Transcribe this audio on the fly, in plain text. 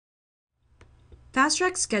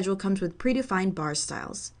FastTrack Schedule comes with predefined bar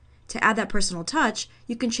styles. To add that personal touch,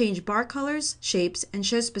 you can change bar colors, shapes, and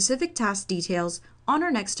show specific task details on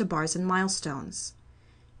or next to bars and milestones.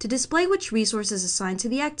 To display which resource is assigned to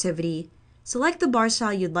the activity, select the bar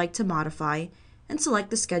style you'd like to modify and select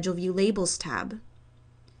the Schedule View Labels tab.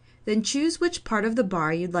 Then choose which part of the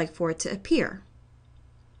bar you'd like for it to appear.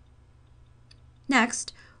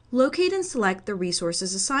 Next, locate and select the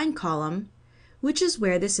Resources Assigned column, which is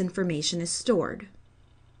where this information is stored.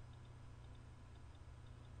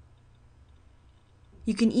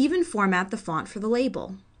 You can even format the font for the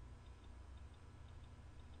label.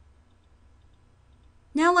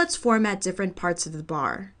 Now let's format different parts of the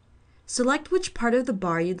bar. Select which part of the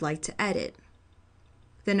bar you'd like to edit.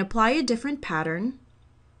 Then apply a different pattern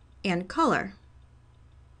and color.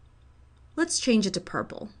 Let's change it to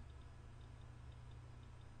purple.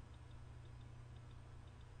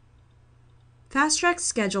 FastTrack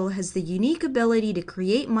Schedule has the unique ability to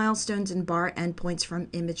create milestones and bar endpoints from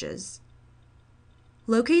images.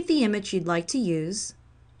 Locate the image you'd like to use,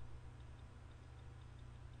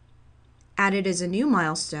 add it as a new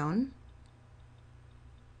milestone,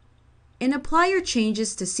 and apply your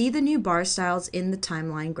changes to see the new bar styles in the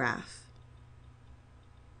timeline graph.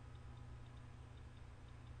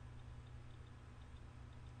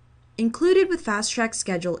 Included with FastTrack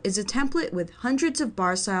Schedule is a template with hundreds of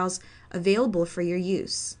bar styles available for your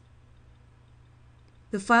use.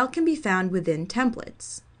 The file can be found within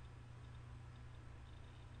Templates.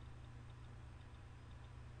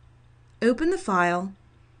 Open the file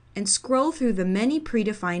and scroll through the many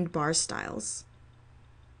predefined bar styles.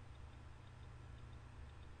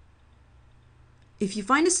 If you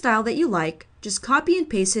find a style that you like, just copy and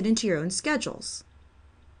paste it into your own schedules.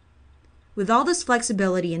 With all this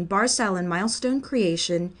flexibility in bar style and milestone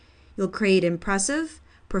creation, you'll create impressive,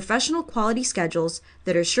 professional quality schedules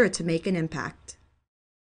that are sure to make an impact.